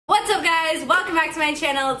guys, welcome back to my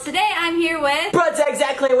channel. Today I'm here with... But that's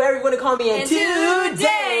exactly where you want to call me in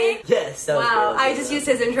today. Yes, that was wow, good. I just used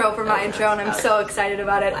his intro for my intro and I'm so excited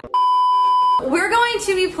about it. We're going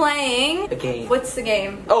to be playing... A game. What's the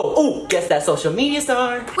game? Oh, guess that social media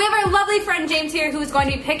star. We have our lovely friend James here who's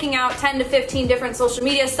going to be picking out 10 to 15 different social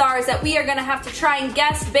media stars that we are going to have to try and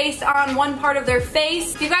guess based on one part of their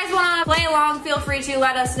face. If you guys want to play along, feel free to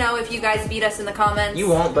let us know if you guys beat us in the comments. You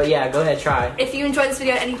won't, but yeah, go ahead, try. If you enjoyed this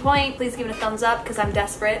video at any point, please give it a thumbs up because I'm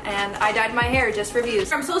desperate and I dyed my hair just for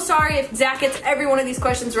views. I'm so sorry if Zach gets every one of these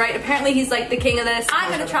questions right. Apparently he's like the king of this.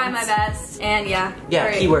 I'm going to try my best and yeah. Yeah,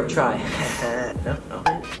 great. keyword try. No.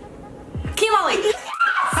 Kimali!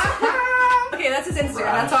 Okay, that's his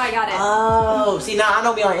Instagram. That's how I got it. Oh, see, now I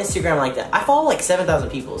don't be on Instagram like that. I follow like 7,000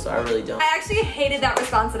 people, so I really don't. I actually hated that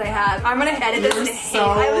response that I had. I'm gonna edit this and hate. So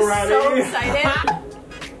I was so ready. excited.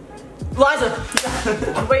 Liza!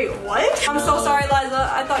 Wait, what? I'm so sorry, Liza.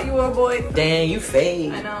 I thought you were a boy. Dang, you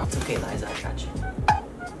fake. I know. It's okay, Liza, I got you.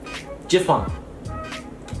 Jif Bomb.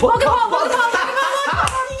 Pokeball!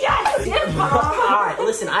 Yes! Jif Bomb! Alright,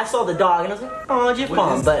 listen, I saw the dog and I was like, oh, Jif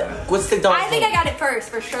Bomb, but what's the dog's I think name? I got it first,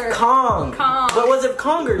 for sure. Kong. Kong. But was it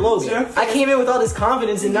Kong or Logan? Jeff. I came in with all this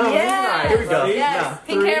confidence and no. Yes. Alright, here we go. Yes. Yeah.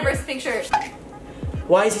 Pink hair versus pink shirt.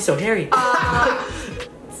 Why is he so hairy?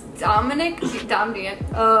 Dominic?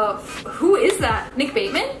 Who is that? Nick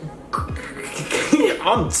Bateman?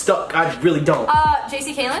 I'm stuck. I really don't.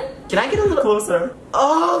 JC Kalen? Can I get a little Closer.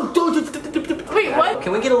 Oh! Wait, what?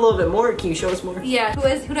 Can we get a little bit more? Can you show us more? Yeah, who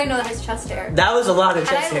do I know that has chest hair? That was a lot of And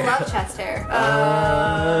chest hair. I love chest hair.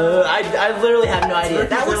 I literally have no idea. Ricky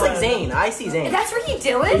That looks like Dillon. Zayn. I see Zayn. That's Ricky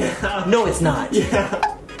Dillon? No, it's not.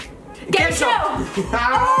 Yeah. Get show!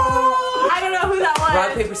 Oh, I don't know who that was.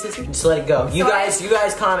 Rock, paper, scissors. Just let it go. You guys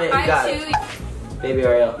comment. You got it. Baby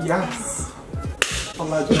Ariel. Yes.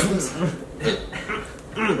 Allegedly.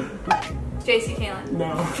 JC Kalen.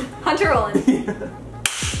 No. Hunter Rowland.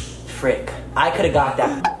 Frick. I could have got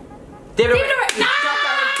that. David.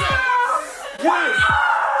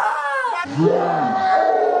 No!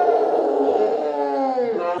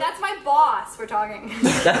 That's my boss we're talking.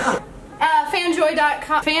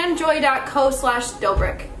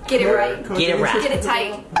 Fanjoy.co/Dobrik. Get it right. Get it right. Get it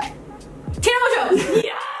tight. Tina Mojo!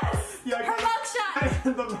 Yes! Yeah, Her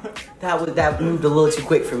mugshot! That moved a little too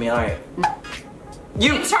quick for me. All right.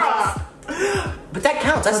 You. It's Charles. But that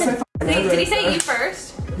counts. I said. Did he say you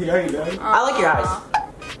first? Yeah, you did. I like your eyes.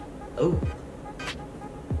 Oh.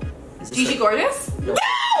 Gigi Gorgeous? No.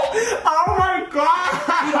 Oh my god!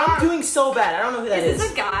 I'm doing so bad. I don't know who that Is is.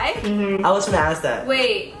 this a guy? I was gonna ask that.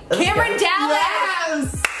 Wait. That's a Cameron guy.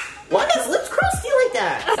 Dallas! Yes! Why does lips crusty like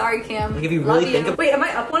that? Sorry, Cam. Like, if you Love really think Wait, am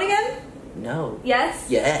I up one again? No. Yes?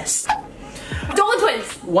 Yes. Dolan Twins!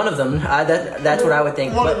 One of them. That's what I would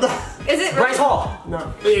think. What But Is it Bryce Hall.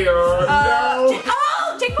 No. Oh, No.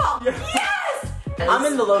 Jake Paul! Yes! I'm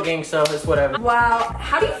in the low game, so it's whatever. Wow.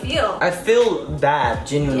 How do you feel? I feel bad,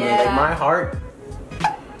 genuinely. Yeah. Like my heart.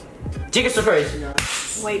 Jigga surprise.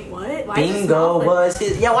 Wait, what? Why is his Bingo mouth like- was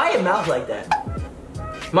his. Yeah, why your mouth like that?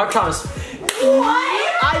 Mark Thomas.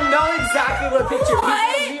 What? I know exactly what picture.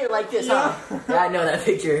 What? He's here like this, huh? Yeah, I know that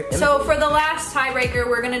picture. So for the last tiebreaker,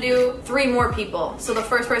 we're gonna do 3 more people. So the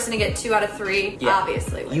first person to get 2 out of 3, Yeah.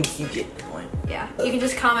 obviously wins. You get the point. Yeah. You can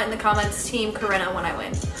just comment in the comments, Team Corinna, when I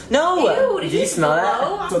win. No. Ew, did you smell that?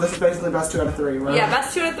 blow? So this is basically best 2 out of 3, right? Yeah,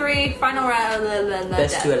 best 2 out of 3, final round.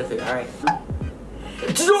 Best 2 out of 3. All right.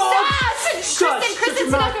 Kristen,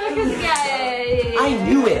 yay! I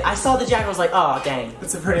knew it. I saw the jacket. I was like, oh dang.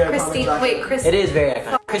 It's a pretty iconic Christine, jacket. wait, It Christine. is very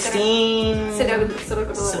iconic. Christine.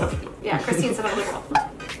 Yeah, Christine Sidoglu.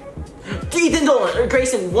 Ethan Dolan or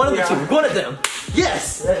Grayson. One of the Yeah. two. One of them.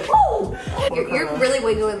 Yes. Woo! You're really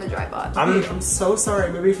wiggling the tripod. I'm so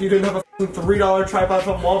sorry. Maybe if you didn't have a $3 tripod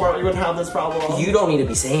from Walmart, you wouldn't have this problem. You don't need to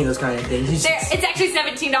be saying those kind of things. There, it's actually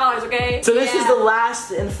 $17, okay? So this Yeah. is the last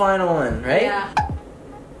and final one, right? Yeah.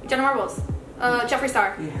 Jenna Marbles. Jeffree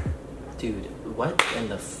Star. Yeah. Dude, what in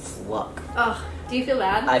the fluck? Ugh. Do you feel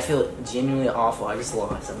bad? I feel genuinely awful. I just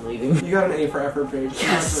lost. I'm leaving. You got an A for effort, Paige.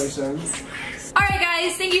 Yes. Congratulations. Alright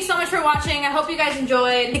guys, thank you so much for watching. I hope you guys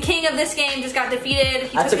enjoyed. The king of this game just got defeated.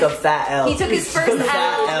 I took a fat L. He took his first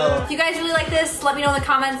Fat L. If you guys really like this, let me know in the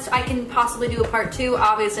comments. I can possibly do a part 2.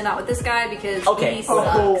 Obviously not with this guy because Okay. he sucks.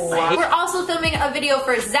 Oh, wow. We're also filming a video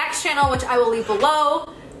for Zach's channel, which I will leave below.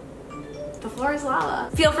 The floor is lava.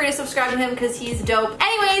 Feel free to subscribe to him because he's dope.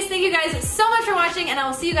 Anyways, thank you guys so much for watching and I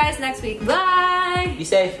will see you guys next week. Bye! Be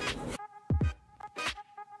safe.